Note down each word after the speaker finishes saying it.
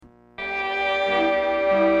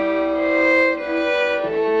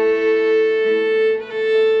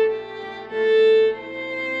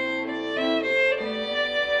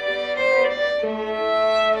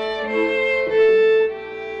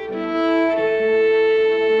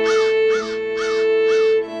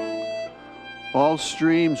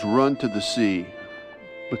streams run to the sea,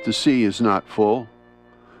 but the sea is not full.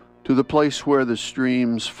 To the place where the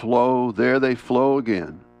streams flow, there they flow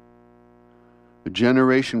again. A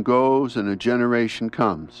generation goes and a generation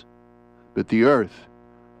comes, but the earth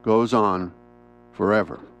goes on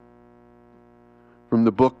forever. From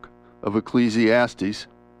the book of Ecclesiastes.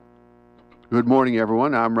 Good morning,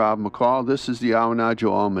 everyone. I'm Rob McCall. This is the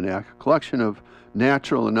Awanadjo Almanac, a collection of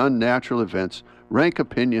natural and unnatural events, rank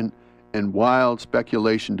opinion, and wild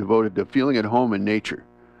speculation devoted to feeling at home in nature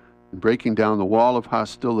and breaking down the wall of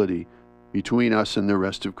hostility between us and the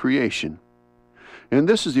rest of creation. And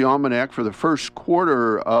this is the almanac for the first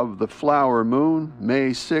quarter of the flower moon, May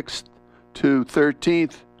 6th to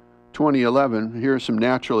 13th, 2011. Here are some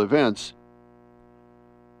natural events.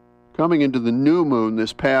 Coming into the new moon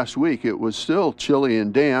this past week, it was still chilly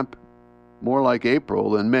and damp, more like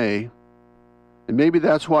April than May. And maybe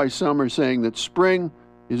that's why some are saying that spring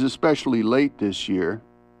is especially late this year.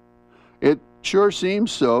 It sure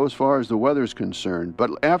seems so as far as the weather's concerned, but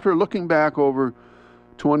after looking back over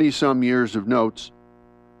 20-some years of notes,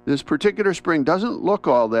 this particular spring doesn't look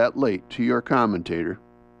all that late to your commentator.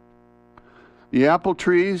 The apple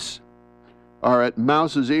trees are at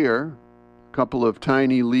mouse's ear, a couple of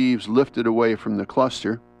tiny leaves lifted away from the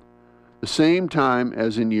cluster, the same time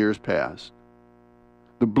as in years past.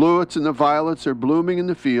 The bluets and the violets are blooming in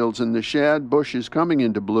the fields, and the shad bush is coming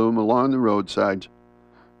into bloom along the roadsides,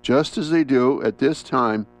 just as they do at this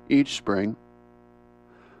time each spring.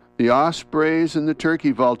 The ospreys and the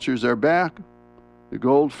turkey vultures are back. The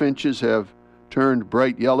goldfinches have turned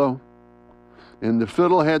bright yellow, and the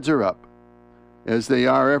fiddleheads are up, as they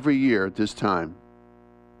are every year at this time.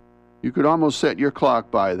 You could almost set your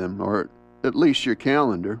clock by them, or at least your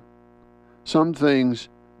calendar. Some things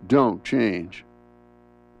don't change.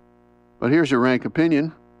 But here's a rank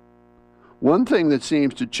opinion. One thing that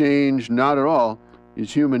seems to change not at all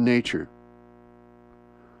is human nature.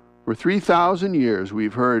 For 3,000 years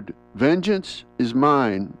we've heard, "Vengeance is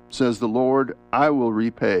mine, says the Lord, I will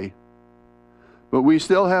repay." But we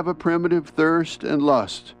still have a primitive thirst and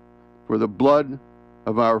lust for the blood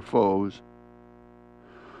of our foes.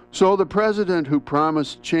 So the president who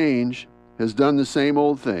promised change has done the same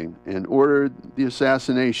old thing and ordered the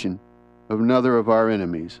assassination of another of our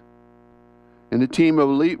enemies. And a team of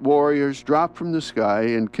elite warriors dropped from the sky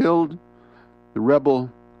and killed the rebel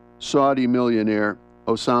Saudi millionaire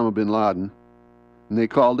Osama bin Laden, and they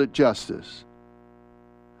called it justice.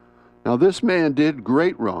 Now this man did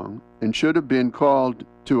great wrong and should have been called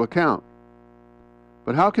to account.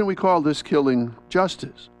 But how can we call this killing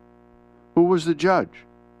justice? Who was the judge?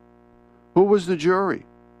 Who was the jury?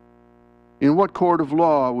 In what court of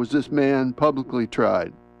law was this man publicly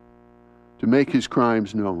tried to make his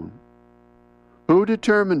crimes known? Who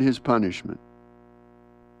determined his punishment?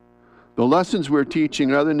 The lessons we're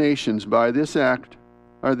teaching other nations by this act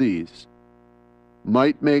are these.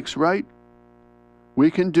 Might makes right.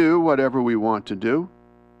 We can do whatever we want to do.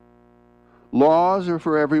 Laws are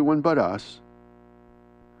for everyone but us.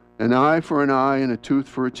 An eye for an eye and a tooth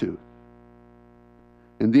for a tooth.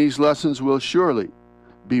 And these lessons will surely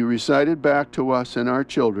be recited back to us and our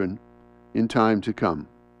children in time to come.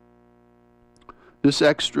 This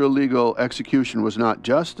extra-legal execution was not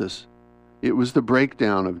justice. It was the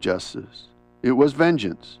breakdown of justice. It was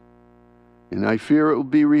vengeance. And I fear it will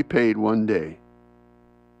be repaid one day.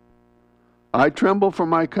 I tremble for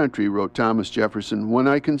my country, wrote Thomas Jefferson, when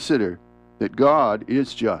I consider that God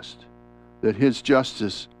is just, that his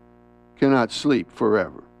justice cannot sleep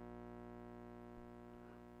forever.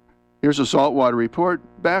 Here's a saltwater report.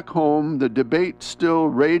 Back home, the debate still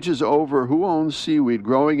rages over who owns seaweed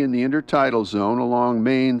growing in the intertidal zone along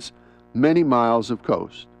Maine's many miles of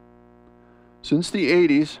coast. Since the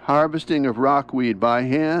 80s, harvesting of rockweed by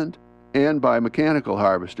hand and by mechanical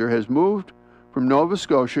harvester has moved from Nova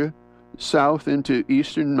Scotia south into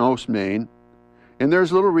easternmost Maine, and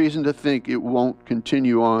there's little reason to think it won't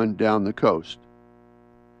continue on down the coast.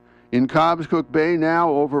 In Cobscook Bay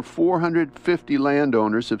now, over 450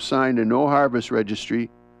 landowners have signed a no-harvest registry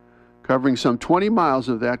covering some 20 miles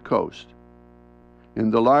of that coast.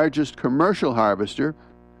 And the largest commercial harvester,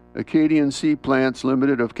 Acadian Sea Plants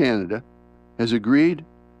Limited of Canada, has agreed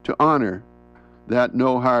to honor that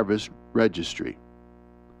no-harvest registry.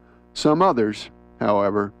 Some others,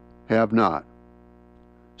 however, have not.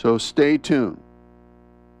 So stay tuned.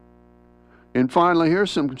 And finally,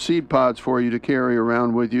 here's some seed pods for you to carry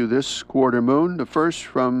around with you this quarter moon. The first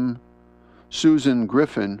from Susan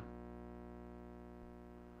Griffin.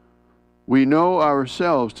 We know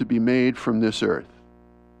ourselves to be made from this earth.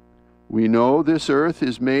 We know this earth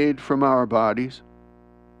is made from our bodies,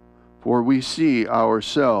 for we see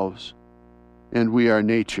ourselves and we are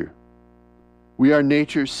nature. We are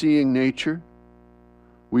nature seeing nature.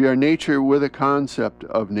 We are nature with a concept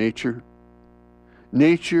of nature.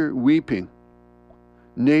 Nature weeping.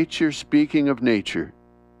 Nature speaking of nature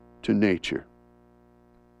to nature.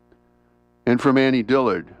 And from Annie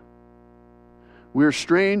Dillard, we're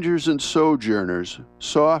strangers and sojourners,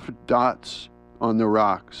 soft dots on the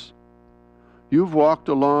rocks. You've walked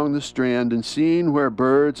along the strand and seen where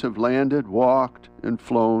birds have landed, walked, and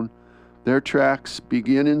flown. Their tracks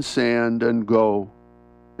begin in sand and go,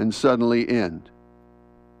 and suddenly end.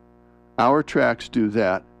 Our tracks do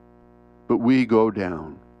that, but we go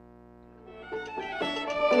down.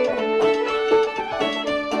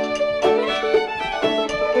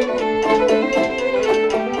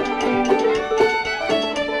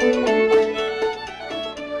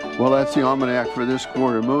 Well, that's the almanac for this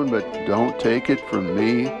quarter moon, but don't take it from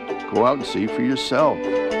me. Go out and see for yourself.